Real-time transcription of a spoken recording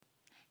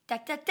Da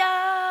da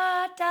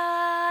da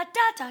da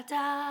da da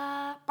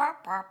da. Bar,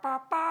 bar,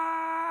 bar,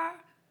 bar.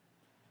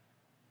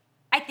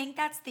 I think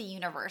that's the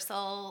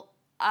Universal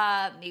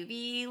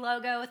movie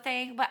logo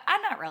thing, but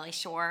I'm not really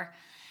sure.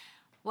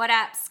 What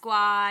up,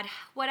 squad?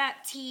 What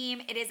up,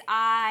 team? It is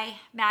I,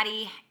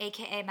 Maddie,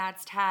 aka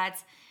Mads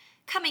Tads,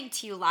 coming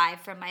to you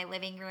live from my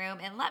living room.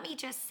 And let me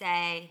just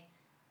say,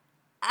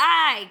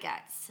 I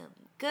got some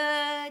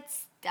good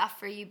stuff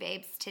for you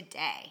babes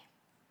today.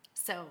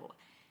 So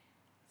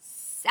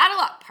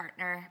saddle up,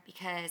 partner,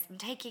 because I'm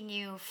taking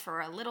you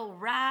for a little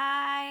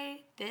ride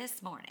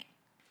this morning.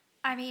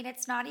 I mean,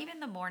 it's not even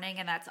the morning,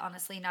 and that's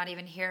honestly not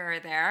even here or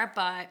there,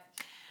 but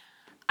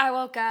I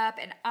woke up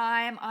and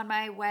I'm on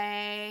my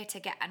way to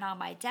getting on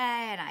my day,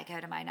 and I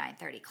go to my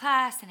 9:30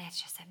 class, and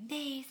it's just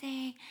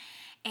amazing.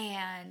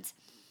 And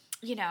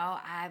you know,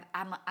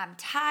 I'm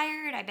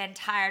tired. I've been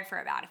tired for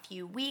about a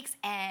few weeks,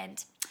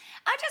 and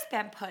I've just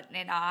been putting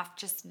it off,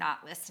 just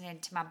not listening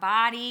to my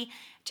body.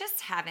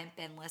 Just haven't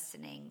been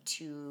listening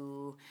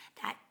to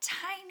that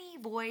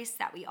tiny voice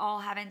that we all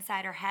have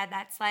inside our head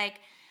that's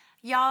like,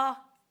 y'all,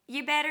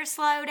 you better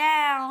slow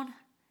down.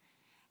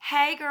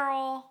 Hey,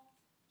 girl,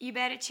 you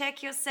better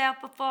check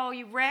yourself before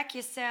you wreck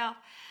yourself.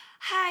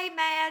 Hey,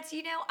 Mads,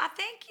 you know, I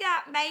think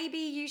that maybe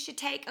you should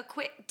take a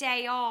quick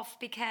day off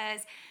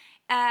because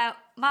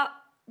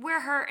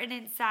we're hurting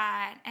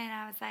inside. And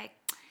I was like,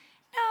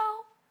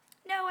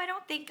 no, I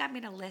don't think I'm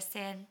going to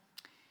listen.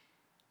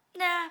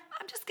 Nah,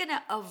 I'm just going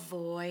to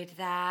avoid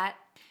that.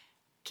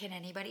 Can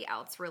anybody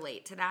else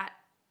relate to that?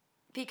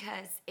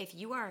 Because if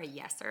you are a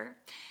yeser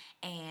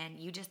and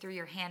you just threw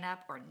your hand up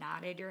or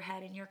nodded your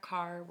head in your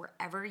car,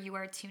 wherever you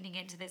are tuning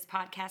into this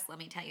podcast, let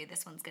me tell you,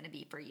 this one's going to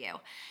be for you.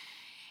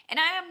 And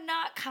I am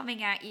not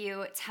coming at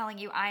you telling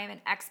you I am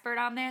an expert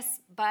on this,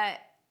 but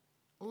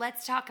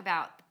let's talk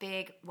about the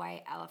big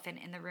white elephant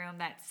in the room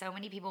that so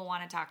many people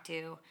want to talk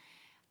to.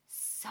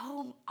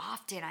 So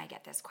often I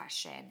get this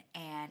question,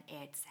 and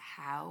it's,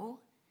 how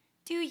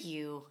do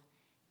you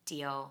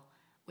deal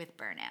with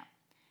burnout?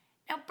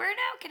 Now,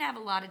 burnout can have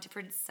a lot of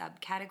different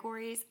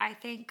subcategories. I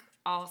think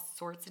all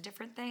sorts of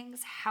different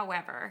things.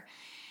 However,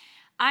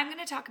 I'm going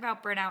to talk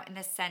about burnout in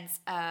the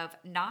sense of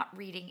not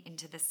reading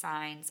into the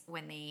signs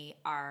when they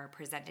are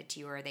presented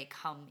to you or they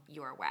come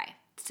your way.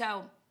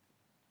 So,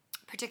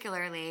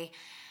 particularly,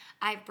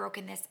 I've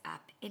broken this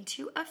up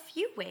into a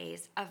few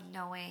ways of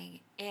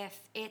knowing if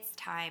it's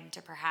time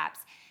to perhaps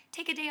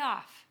take a day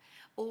off,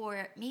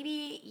 or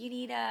maybe you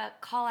need a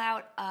call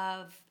out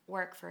of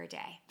work for a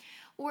day,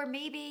 or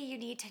maybe you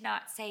need to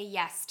not say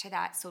yes to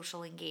that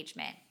social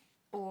engagement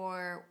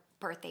or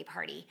birthday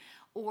party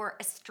or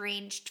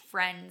estranged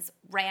friend's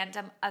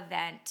random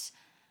event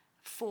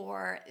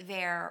for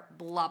their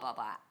blah, blah,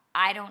 blah.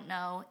 I don't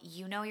know.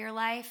 You know your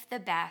life the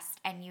best,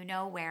 and you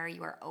know where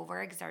you are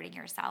overexerting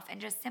yourself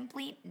and just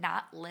simply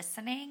not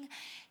listening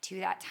to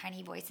that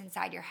tiny voice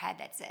inside your head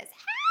that says,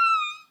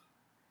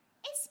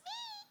 Hey, it's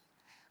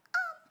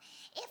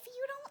me. If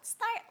you don't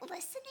start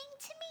listening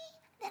to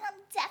me, then I'm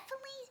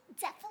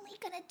definitely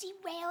gonna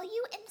derail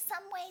you in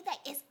some way that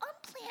is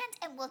unplanned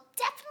and will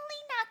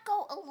definitely not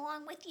go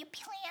along with your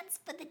plans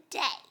for the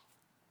day.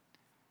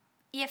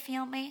 You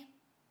feel me?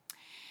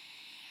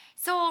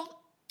 So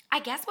I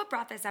guess what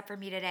brought this up for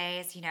me today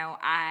is, you know,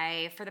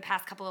 for the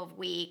past couple of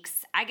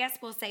weeks, I guess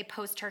we'll say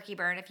post-turkey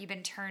burn, if you've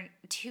been tuned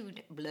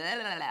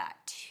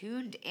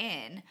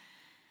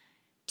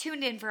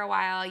in for a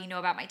while, you know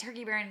about my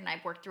turkey burn, and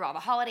I've worked through all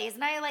the holidays,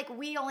 and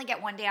we only get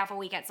one day off a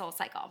week at Soul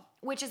Cycle,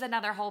 which is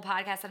another whole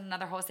podcast and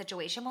another whole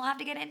situation we'll have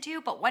to get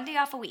into, but one day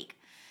off a week.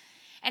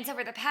 And so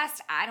for the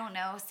past, I don't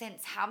know,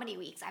 since how many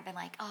weeks, I've been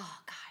like, oh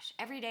gosh,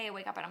 every day I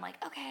wake up and I'm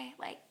like, okay,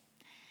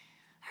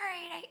 all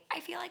right, I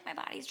feel like my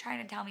body's trying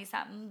to tell me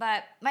something,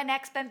 but my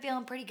neck's been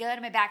feeling pretty good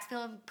and my back's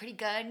feeling pretty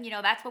good. And, you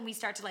know, that's when we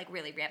start to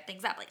really ramp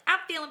things up. I'm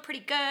feeling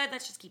pretty good.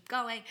 Let's just keep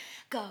going.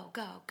 Go,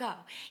 go, go.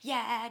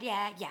 Yeah.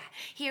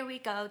 Here we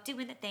go.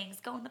 Doing the things,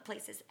 going the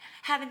places,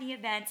 having the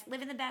events,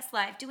 living the best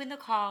life, doing the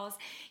calls,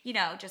 you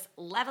know, just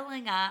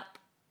leveling up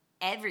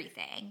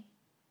everything.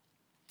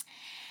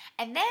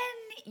 And then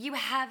you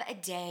have a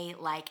day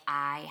like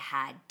I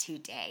had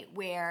today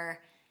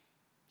where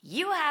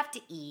you have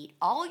to eat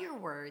all your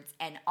words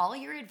and all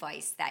your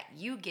advice that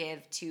you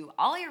give to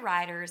all your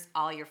riders,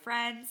 all your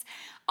friends,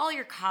 all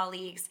your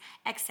colleagues,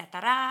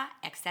 etc.,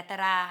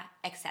 etc.,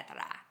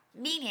 etc.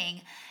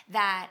 Meaning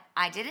that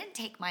I didn't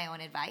take my own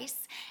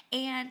advice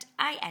and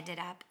I ended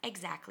up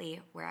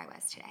exactly where I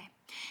was today.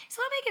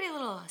 So let me give you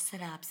a little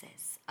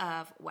synopsis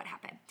of what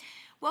happened.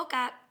 Woke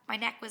up, my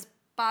neck was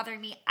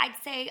bothering me.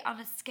 I'd say on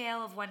a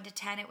scale of 1 to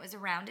 10, it was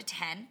around a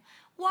 10.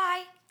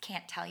 Why?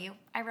 Can't tell you.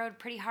 I rode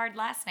pretty hard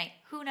last night.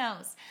 Who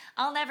knows?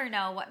 I'll never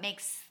know what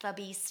makes the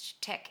beast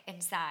tick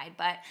inside,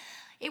 but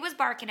it was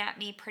barking at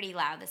me pretty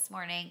loud this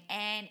morning,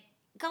 and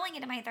going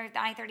into my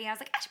 9:30, I was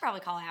like, I should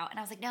probably call out. And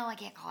I was like, no, I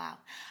can't call out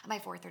on my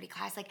 4:30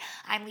 class. Like,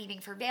 I'm leaving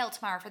for Vail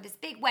tomorrow for this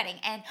big wedding,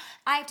 and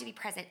I have to be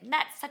present. And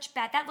that's such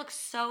bad. That looks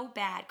so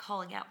bad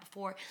calling out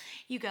before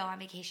you go on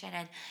vacation.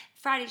 And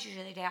Friday's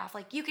usually the day off.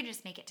 Like, you can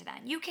just make it to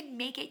then. You can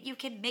make it. You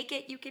can make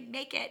it. You can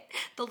make it.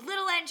 The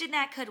little engine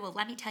that could. Well,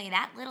 let me tell you,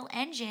 that little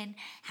engine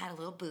had a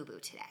little boo-boo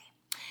today.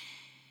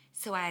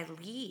 So I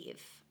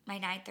leave my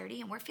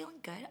 9:30 and we're feeling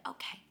good.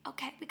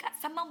 Okay, we got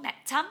some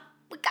momentum.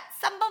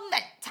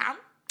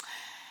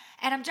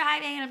 And I'm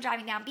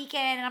driving down Beacon,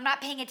 and I'm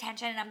not paying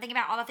attention, and I'm thinking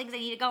about all the things I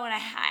need to go, and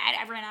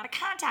I ran out of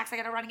contacts. I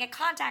got to run and get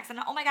contacts, and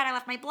oh my God, I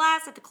left my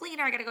blast at the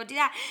cleaner. I got to go do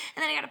that,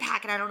 and then I got to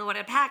pack, and I don't know what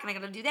to pack, and I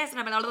got to do this, and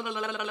I'm blah, blah,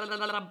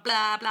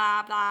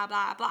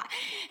 blah, blah.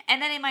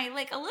 And then in my,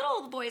 like, a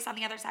little voice on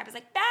the other side was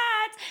like,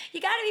 Babs,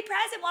 you got to be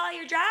present while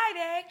you're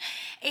driving.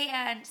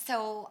 And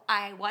so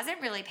I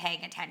wasn't really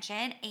paying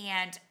attention,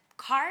 and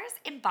cars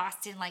in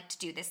Boston like to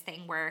do this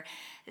thing where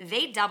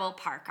they double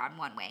park on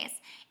one-ways.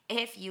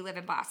 If you live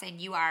in Boston,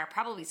 you are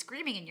probably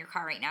screaming in your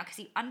car right now because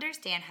you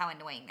understand how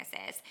annoying this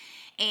is.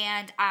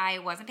 And I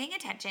wasn't paying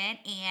attention,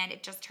 and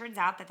it just turns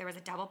out that there was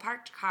a double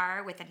parked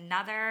car with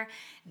another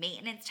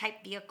maintenance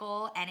type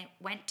vehicle, and it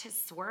went to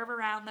swerve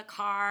around the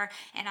car,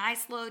 and I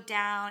slowed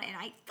down, and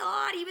I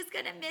thought he was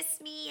going to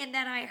miss me, and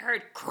then I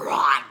heard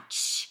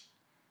crunch.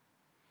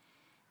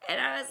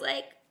 And I was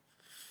like,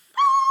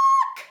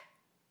 fuck!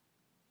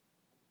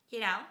 You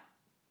know?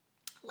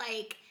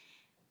 Like,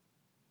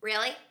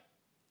 really?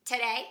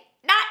 Today?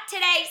 Not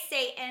today,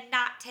 Satan,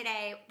 not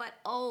today. But,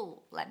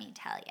 oh, let me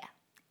tell you,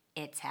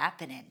 it's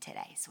happening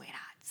today, sweetheart.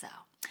 So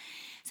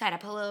I had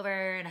to pull over,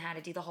 and I had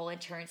to do the whole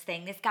insurance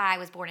thing. This guy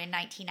was born in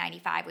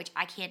 1995, which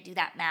I can't do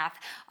that math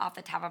off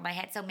the top of my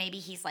head. So maybe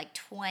he's like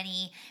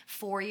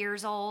 24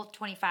 years old,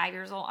 25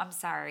 years old. I'm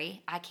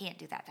sorry. I can't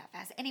do that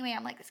fast. Anyway,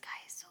 I'm like, this guy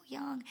is so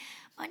young,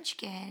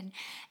 munchkin.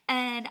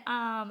 And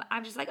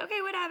I'm just like,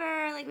 okay,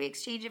 whatever. Like, we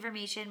exchange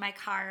information. My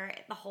car,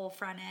 the whole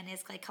front end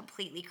is like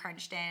completely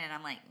crunched in, and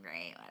I'm like,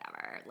 great,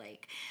 whatever.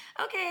 Like,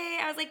 okay.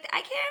 I was like,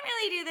 I can't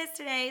really do this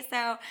today.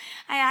 So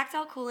I act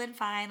all cool and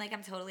fine. Like,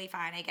 I'm totally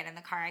fine. I get in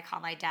the car, I call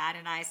my dad,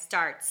 and I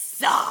start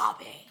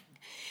sobbing.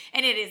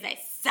 And it is a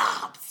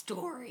sob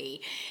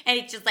story. And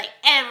it's just like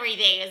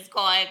everything is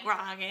going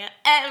wrong and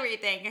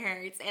everything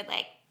hurts. And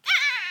like,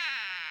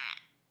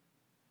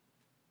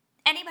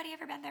 Anybody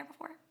ever been there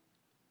before?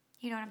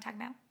 You know what I'm talking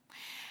about?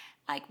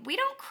 Like, we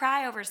don't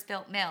cry over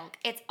spilt milk.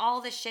 It's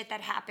all the shit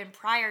that happened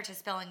prior to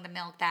spilling the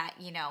milk that,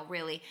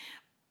 really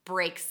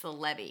breaks the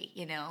levee,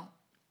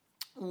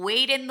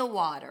 Wade in the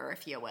water,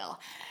 if you will.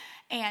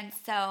 And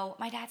so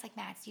my dad's like,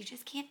 Max, you'll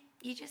just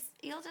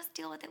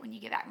deal with it when you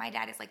get back. My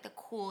dad is like the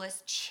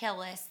coolest,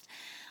 chillest,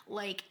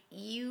 like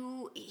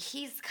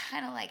he's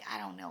kind of like, I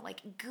don't know,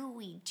 like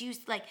gooey, juice,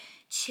 like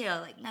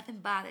chill, like nothing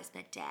bothers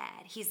my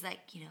dad. He's like,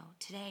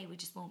 today we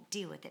just won't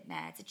deal with it,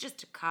 Mads. It's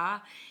just a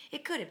car.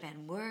 It could have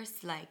been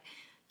worse. Like,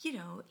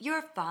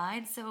 you're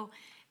fine. So,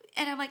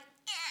 and I'm like,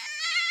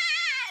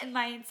 and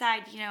my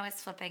inside, is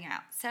flipping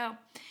out. So I'm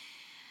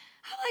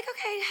like,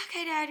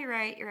 okay, Dad, you're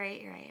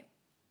right.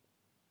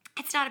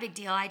 It's not a big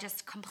deal. I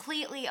just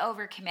completely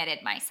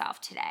overcommitted myself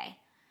today.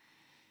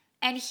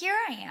 And here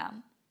I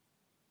am.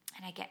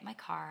 And I get in my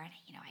car, and,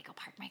 I go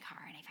park my car,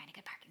 and I find a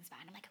good parking spot.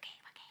 And I'm like, okay,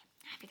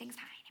 everything's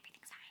fine.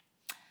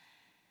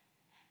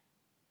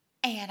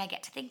 And I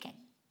get to thinking.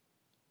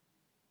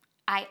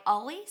 I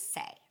always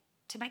say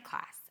to my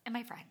class and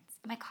my friends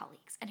and my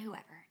colleagues and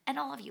whoever, and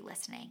all of you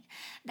listening,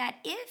 that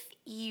if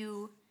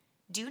you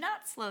do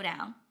not slow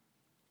down,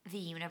 the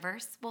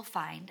universe will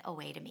find a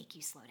way to make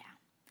you slow down.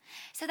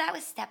 So that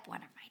was step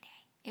one of my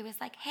day. It was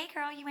like, hey,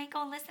 girl, you ain't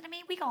going to listen to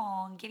me? We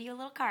going to give you a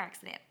little car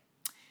accident.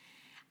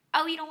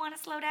 Oh, you don't want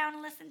to slow down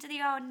and listen to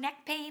the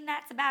neck pain?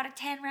 That's about a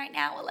 10 right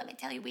now. Well, let me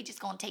tell you, we just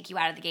going to take you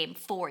out of the game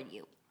for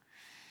you.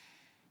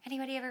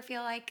 Anybody ever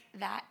feel like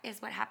that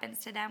is what happens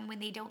to them when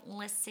they don't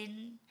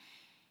listen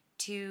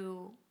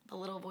to the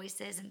little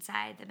voices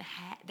inside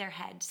their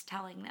heads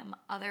telling them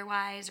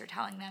otherwise, or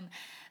telling them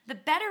the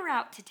better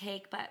route to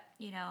take, but,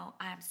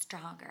 I'm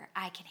stronger.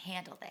 I can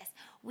handle this.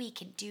 We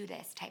can do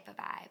this type of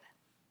vibe.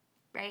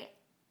 Right?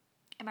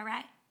 Am I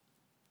right?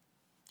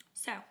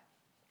 So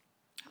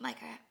I'm like,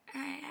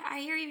 all right,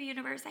 I hear you,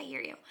 universe. I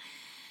hear you.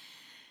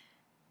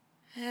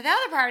 The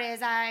other part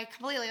is I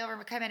completely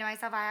overcommitted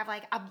myself. I have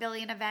like a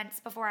billion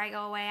events before I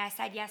go away. I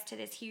said yes to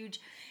this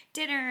huge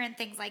dinner and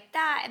things like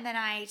that. And then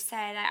I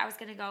said I was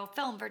going to go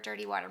film for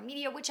Dirty Water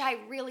Media, which I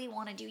really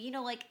want to do.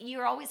 Like,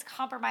 you're always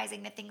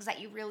compromising the things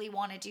that you really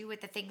want to do with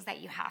the things that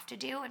you have to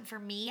do. And for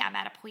me, I'm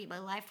at a point in my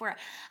life where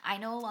I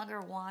no longer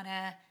want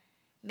to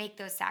make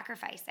those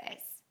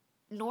sacrifices.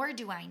 Nor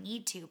do I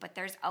need to, but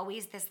there's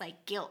always this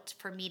like guilt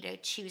for me to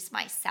choose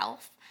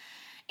myself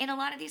in a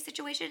lot of these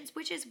situations,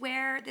 which is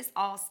where this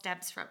all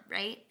stems from,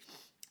 right?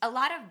 A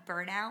lot of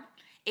burnout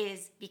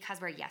is because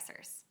we're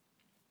yesers,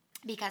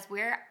 because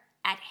we're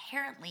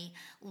inherently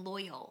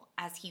loyal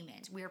as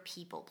humans. We're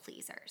people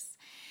pleasers.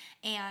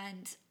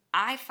 And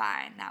I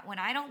find that when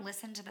I don't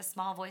listen to the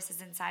small voices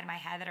inside my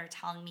head that are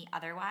telling me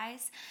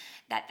otherwise,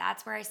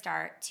 that's where I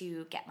start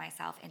to get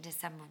myself into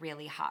some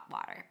really hot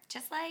water,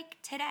 just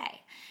like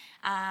today.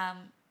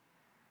 And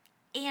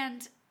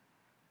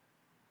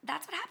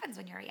that's what happens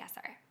when you're a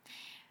yeser.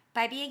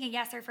 By being a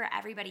yeser for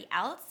everybody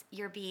else,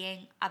 you're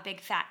being a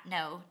big fat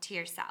no to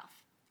yourself.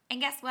 And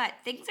guess what?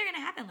 Things are going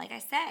to happen. Like I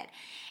said,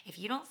 if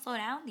you don't slow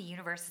down, the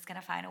universe is going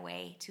to find a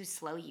way to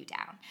slow you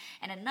down.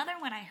 And another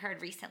one I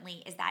heard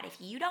recently is that if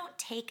you don't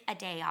take a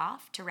day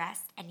off to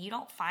rest and you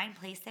don't find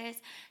places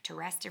to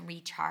rest and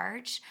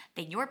recharge,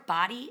 then your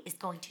body is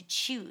going to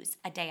choose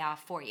a day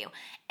off for you.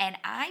 And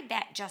I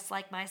bet, just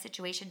like my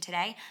situation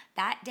today,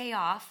 that day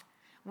off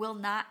will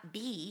not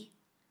be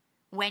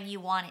when you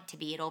want it to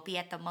be. It'll be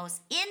at the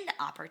most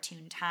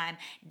inopportune time.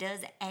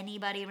 Does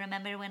anybody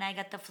remember when I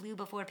got the flu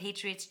before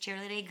Patriots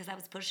cheerleading because I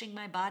was pushing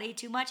my body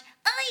too much?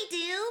 I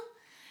do.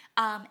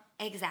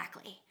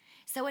 Exactly.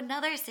 So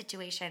another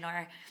situation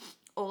or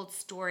old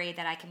story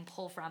that I can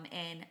pull from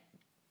in,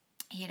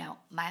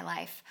 my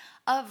life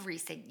of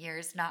recent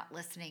years, not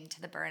listening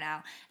to the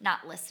burnout,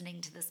 not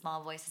listening to the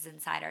small voices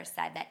inside our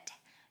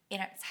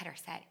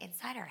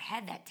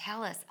head that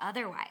tell us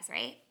otherwise,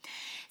 right?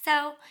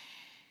 So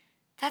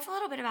that's a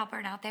little bit about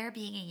burnout there,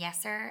 being a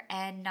yeser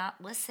and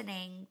not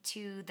listening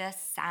to the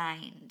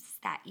signs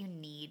that you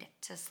need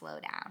to slow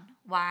down.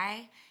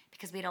 Why?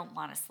 Because we don't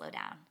want to slow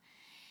down.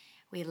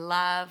 We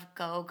love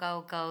go,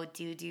 go, go,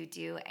 do, do,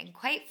 do. And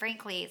quite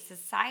frankly,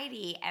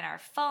 society and our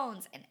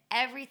phones and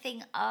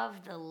everything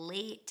of the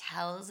late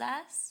tells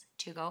us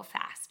to go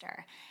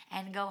faster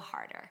and go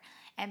harder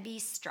and be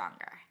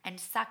stronger and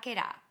suck it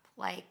up.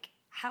 Like,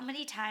 how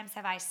many times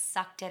have I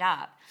sucked it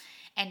up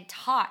and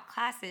taught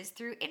classes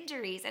through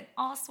injuries and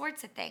all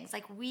sorts of things?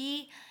 Like,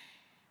 we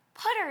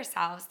put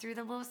ourselves through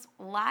the most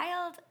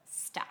wild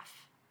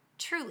stuff,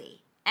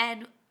 truly.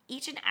 And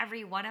each and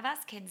every one of us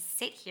can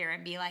sit here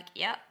and be like,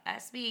 yep,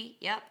 that's me.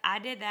 Yep, I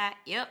did that.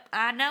 Yep,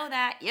 I know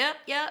that. Yep.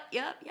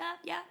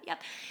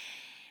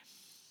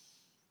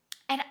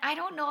 And I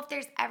don't know if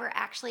there's ever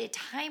actually a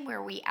time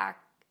where we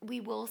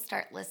will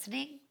start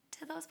listening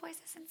to those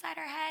voices inside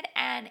our head.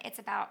 And it's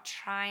about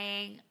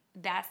trying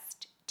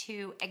best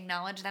to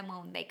acknowledge them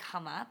when they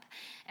come up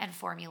and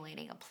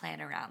formulating a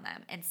plan around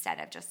them instead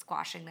of just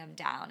squashing them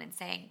down and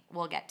saying,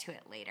 we'll get to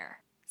it later.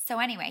 So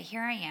anyway,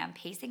 here I am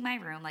pacing my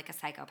room like a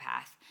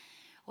psychopath.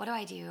 What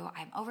do?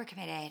 I'm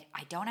overcommitted.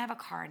 I don't have a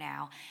car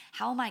now.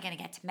 How am I going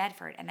to get to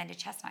Medford and then to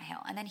Chestnut Hill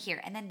and then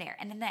here and then there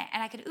and then there?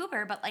 And I could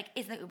Uber, but like,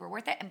 is the Uber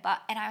worth it? And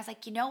I was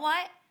like, you know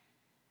what?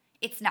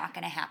 It's not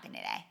going to happen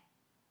today.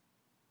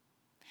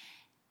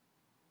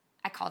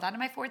 I called out to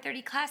my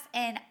 4:30 class,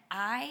 and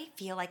I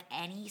feel like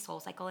any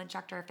SoulCycle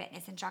instructor or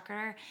fitness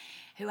instructor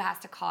who has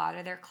to call out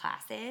of their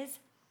classes,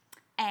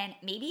 and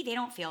maybe they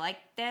don't feel like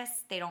this,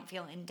 they don't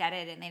feel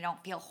indebted, and they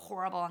don't feel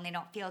horrible, and they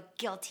don't feel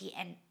guilty,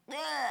 and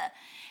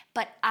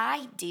but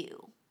I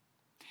do,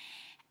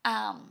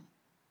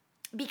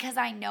 because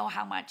I know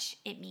how much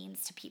it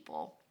means to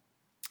people,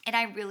 and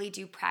I really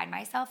do pride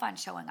myself on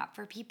showing up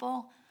for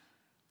people,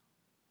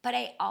 but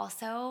I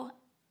also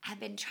have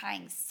been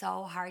trying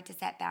so hard to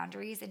set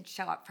boundaries and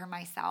show up for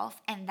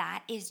myself. And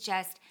that is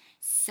just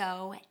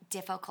so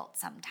difficult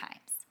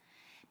sometimes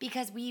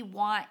because we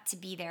want to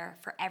be there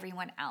for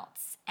everyone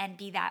else and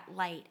be that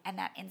light and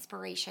that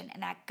inspiration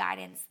and that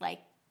guidance,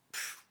 like,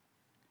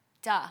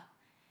 duh.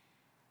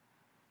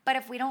 But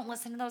if we don't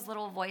listen to those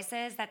little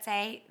voices that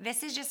say,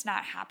 this is just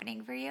not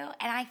happening for you,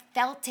 and I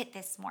felt it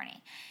this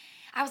morning.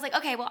 I was like,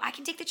 okay, well, I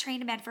can take the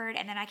train to Medford,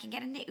 and then I can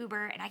get in the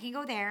Uber, and I can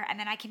go there, and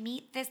then I can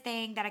meet this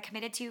thing that I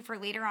committed to for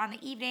later on in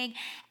the evening,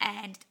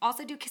 and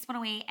also do Kiss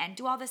 108, and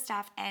do all this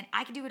stuff, and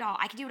I can do it all.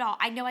 I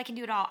know I can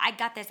do it all. I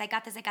got this.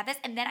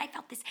 And then I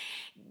felt this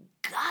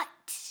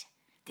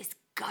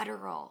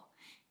guttural.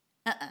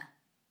 It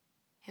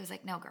was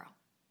like, no, girl,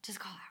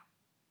 just call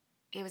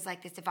out. It was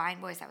like this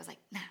divine voice that was like,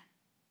 nah,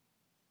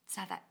 it's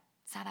not that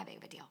big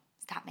of a deal.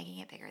 Stop making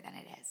it bigger than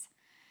it is.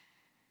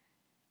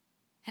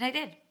 And I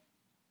did.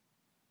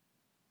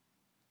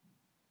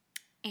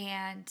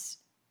 And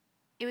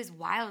it was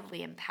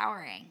wildly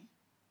empowering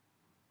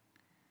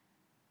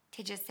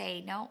to just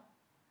say, no,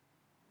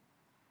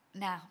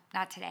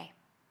 not today.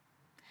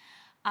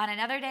 On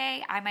another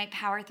day, I might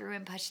power through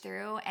and push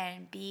through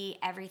and be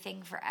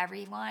everything for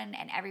everyone,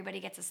 and everybody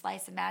gets a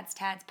slice of Mads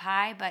Tad's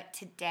pie. But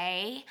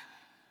today,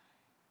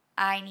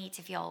 I need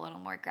to feel a little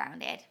more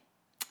grounded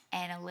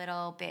and a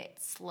little bit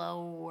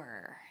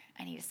slower.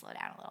 I need to slow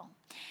down a little.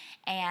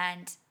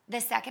 And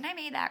the second I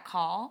made that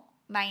call,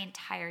 my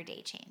entire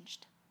day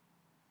changed.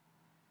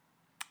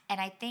 And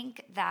I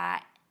think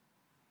that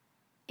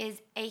is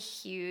a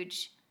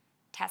huge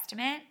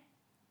testament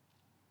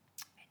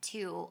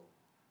to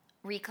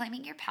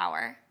reclaiming your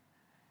power,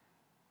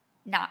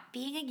 not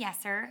being a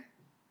yeser,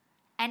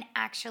 and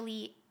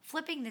actually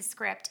flipping the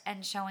script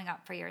and showing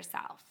up for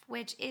yourself,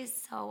 which is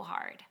so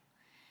hard.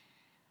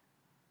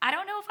 I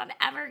don't know if I'm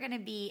ever going to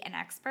be an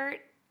expert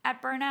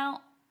at burnout,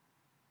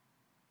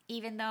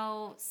 even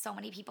though so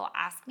many people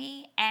ask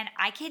me, and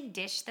I can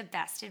dish the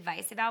best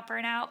advice about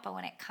burnout, but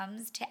when it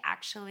comes to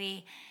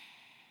actually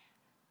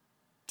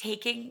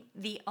taking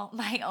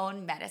my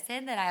own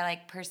medicine that I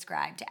like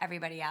prescribe to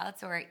everybody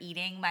else, or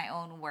eating my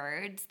own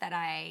words that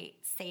I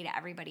say to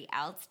everybody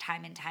else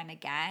time and time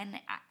again,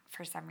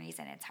 for some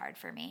reason it's hard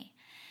for me.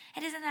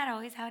 And isn't that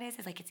always how it is?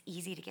 It's like it's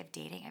easy to give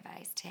dating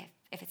advice to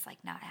if it's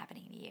like not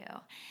happening to you.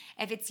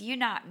 If it's you,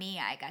 not me,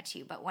 I got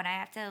you. But when I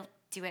have to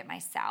do it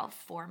myself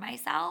for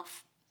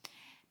myself,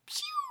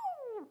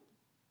 pew,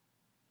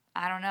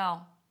 I don't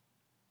know.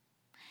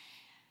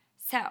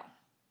 So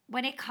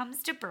when it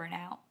comes to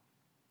burnout,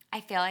 I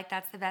feel like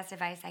that's the best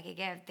advice I could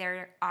give.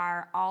 There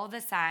are all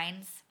the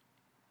signs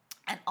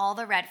and all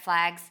the red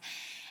flags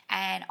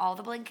and all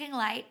the blinking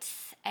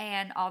lights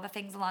and all the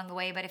things along the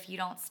way. But if you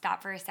don't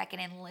stop for a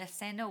second and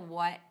listen to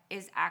what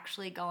is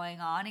actually going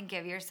on and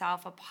give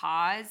yourself a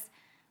pause,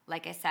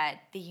 like I said,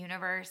 the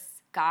universe,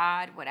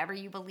 God, whatever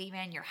you believe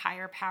in, your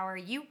higher power,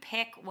 you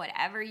pick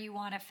whatever you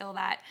want to fill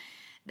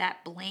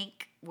that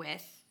blank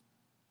with.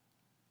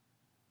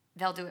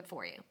 They'll do it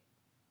for you.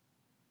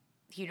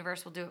 The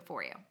universe will do it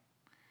for you.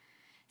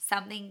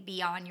 Something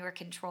beyond your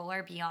control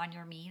or beyond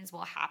your means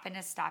will happen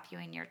to stop you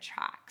in your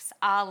tracks.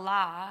 A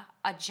la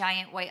a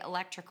giant white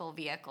electrical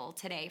vehicle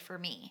today for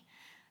me.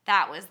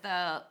 That was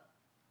the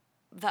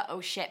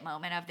oh shit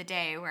moment of the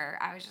day where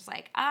I was just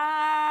like,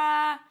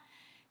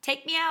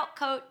 take me out,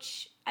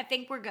 coach. I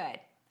think we're good.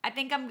 I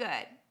think I'm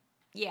good.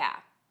 Yeah,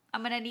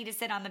 I'm going to need to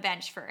sit on the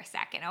bench for a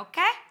second,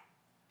 okay?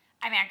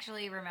 I'm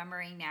actually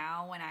remembering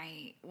now when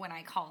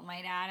I called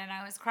my dad and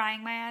I was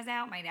crying my ass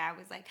out. My dad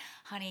was like,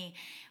 honey,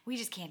 we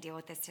just can't deal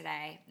with this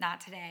today.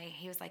 Not today.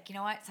 He was like, you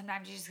know what?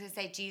 Sometimes you just gotta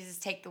say, Jesus,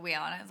 take the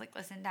wheel. And I was like,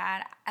 listen,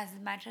 Dad, as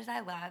much as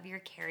I love your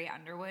Carrie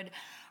Underwood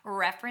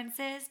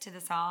references to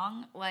the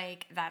song,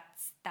 like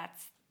that's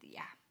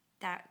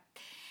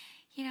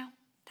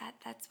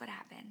what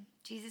happened.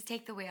 Jesus,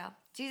 take the wheel.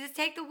 Jesus,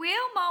 take the wheel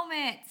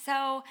moment.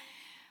 So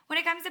when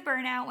it comes to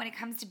burnout, when it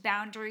comes to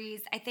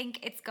boundaries, I think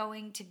it's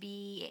going to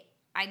be,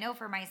 I know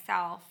for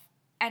myself,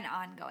 an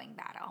ongoing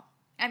battle.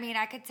 I mean,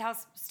 I could tell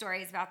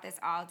stories about this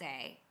all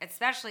day,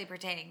 especially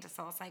pertaining to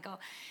SoulCycle.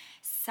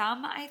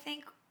 Some, I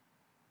think,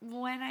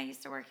 when I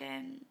used to work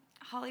in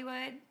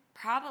Hollywood,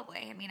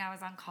 probably. I mean, I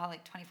was on call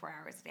like 24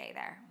 hours a day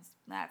there.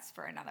 That's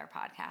for another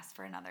podcast,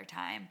 for another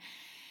time.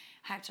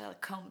 I have to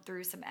comb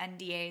through some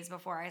NDAs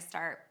before I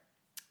start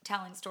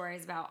telling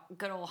stories about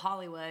good old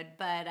Hollywood.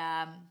 But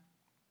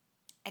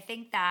I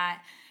think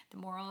that the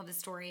moral of the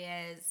story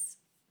is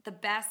the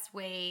best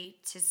way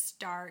to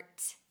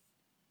start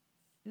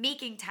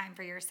making time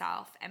for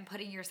yourself and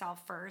putting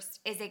yourself first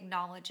is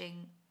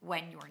acknowledging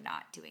when you're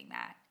not doing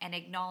that and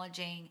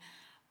acknowledging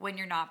when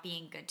you're not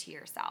being good to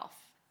yourself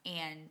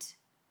and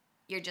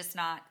you're just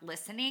not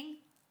listening.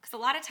 Because a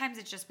lot of times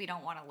it's just we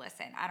don't want to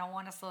listen. I don't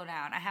want to slow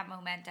down. I have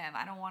momentum.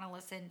 I don't want to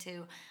listen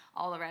to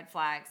all the red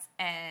flags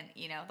and,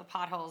 the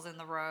potholes in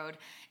the road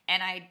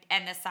and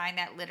the sign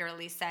that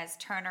literally says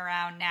turn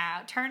around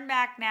now, turn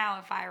back now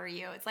if I were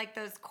you. It's like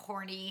those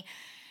corny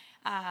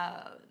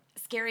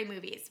scary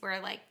movies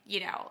where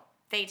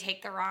they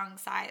take the wrong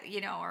side,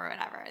 or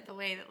whatever, the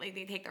way that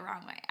they take the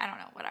wrong way. I don't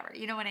know, whatever.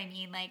 You know what I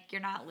mean? Like you're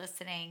not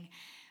listening.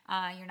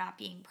 You're not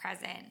being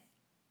present.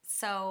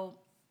 So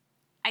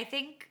I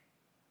think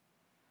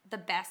the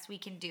best we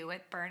can do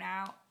with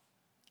burnout,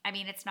 I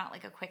mean, it's not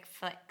like a quick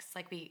fix,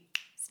 like we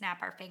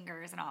snap our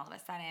fingers and all of a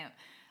sudden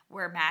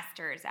we're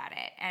masters at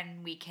it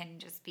and we can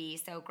just be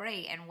so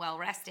great and well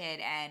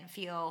rested and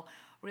feel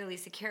really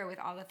secure with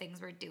all the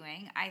things we're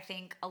doing. I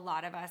think a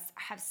lot of us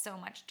have so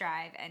much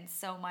drive and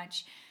so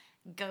much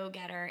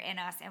go-getter in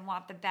us and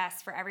want the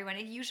best for everyone.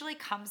 It usually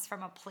comes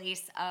from a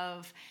place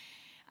of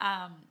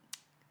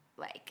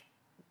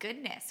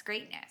goodness,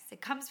 greatness. It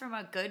comes from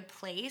a good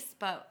place,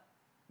 but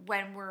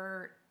when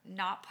we're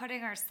not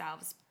putting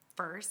ourselves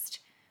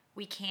first,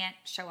 we can't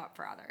show up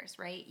for others,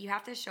 right? You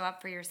have to show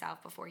up for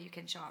yourself before you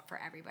can show up for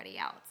everybody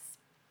else.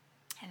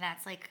 And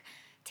that's like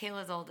tale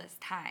as old as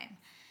time.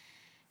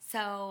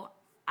 So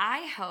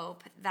I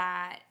hope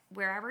that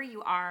wherever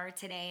you are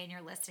today and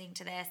you're listening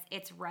to this,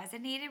 it's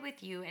resonated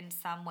with you in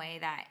some way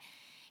that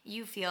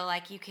you feel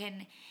like you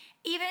can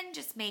even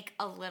just make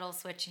a little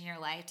switch in your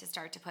life to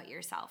start to put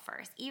yourself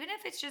first. Even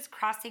if it's just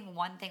crossing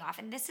one thing off.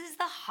 And this is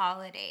the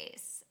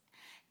holidays.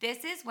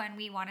 This is when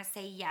we want to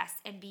say yes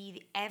and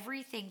be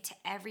everything to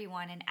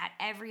everyone and at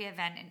every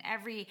event and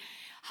every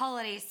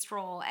holiday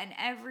stroll and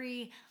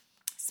every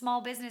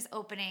small business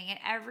opening and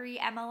every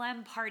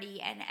MLM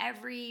party and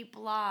every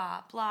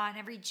blah, blah, and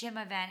every gym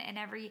event and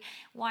every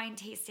wine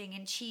tasting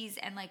and cheese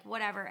and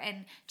whatever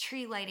and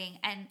tree lighting.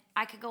 And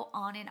I could go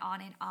on and on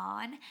and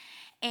on.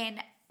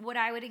 And what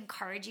I would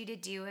encourage you to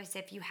do is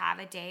if you have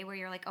a day where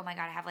you're like, oh my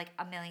God, I have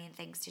a million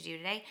things to do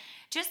today,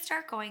 just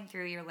start going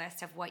through your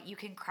list of what you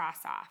can cross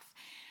off.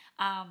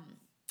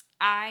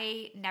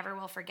 I never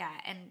will forget,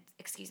 and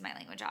excuse my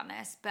language on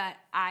this, but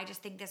I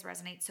just think this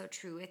resonates so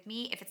true with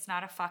me. If it's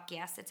not a fuck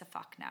yes, it's a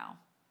fuck no.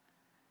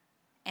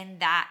 And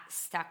that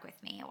stuck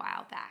with me a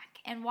while back.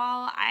 And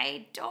while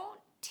I don't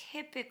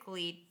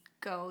typically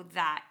go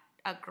that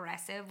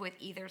aggressive with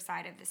either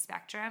side of the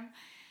spectrum.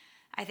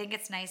 I think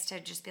it's nice to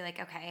just be like,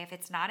 okay, if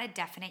it's not a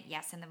definite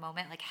yes in the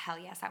moment, like hell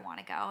yes, I want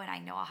to go and I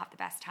know I'll have the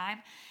best time,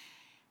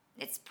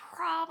 it's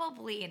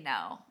probably a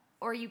no.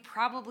 Or you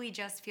probably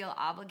just feel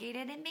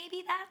obligated, and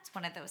maybe that's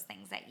one of those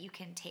things that you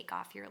can take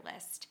off your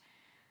list.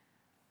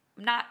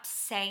 I'm not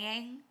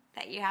saying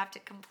that you have to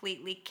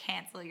completely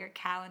cancel your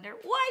calendar.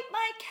 Wipe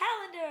my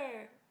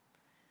calendar!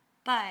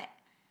 But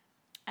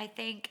I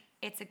think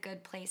it's a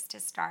good place to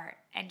start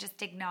and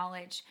just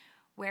acknowledge,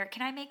 where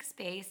can I make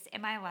space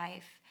in my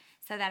life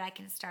so that I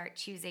can start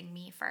choosing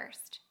me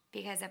first?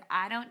 Because if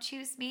I don't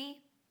choose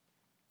me,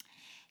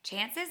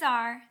 chances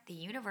are the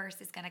universe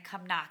is going to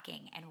come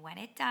knocking. And when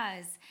it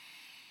does,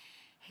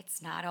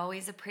 it's not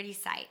always a pretty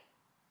sight.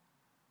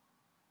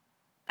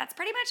 That's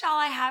pretty much all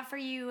I have for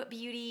you,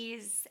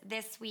 beauties,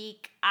 this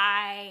week.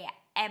 I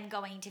am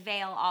going to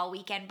Vail all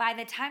weekend. By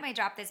the time I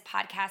drop this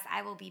podcast,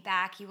 I will be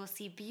back. You will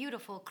see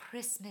beautiful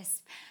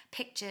Christmas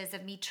pictures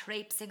of me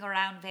traipsing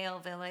around Vail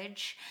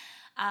Village.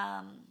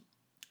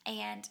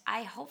 And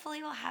I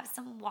hopefully will have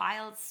some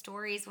wild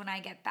stories when I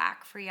get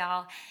back for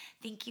y'all.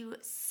 Thank you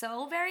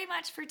so very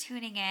much for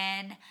tuning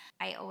in.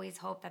 I always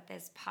hope that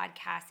this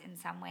podcast in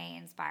some way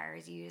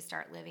inspires you to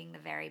start living the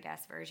very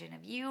best version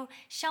of you,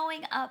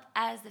 showing up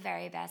as the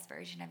very best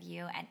version of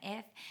you. And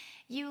if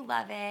you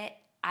love it,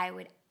 I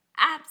would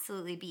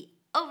absolutely be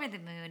over the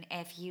moon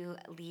if you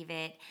leave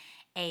it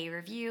a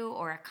review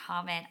or a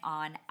comment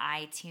on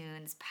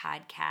iTunes,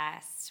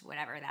 podcasts,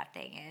 whatever that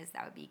thing is.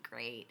 That would be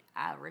great.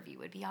 A review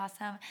would be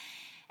awesome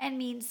and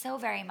means so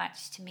very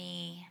much to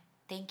me.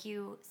 Thank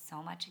you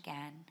so much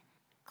again.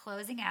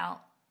 Closing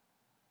out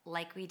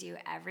like we do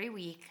every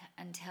week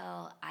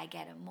until I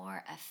get a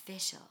more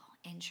official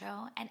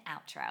intro and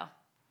outro.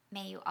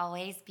 May you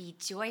always be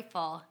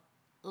joyful,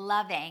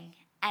 loving,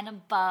 and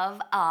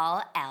above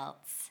all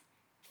else,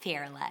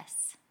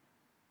 fearless.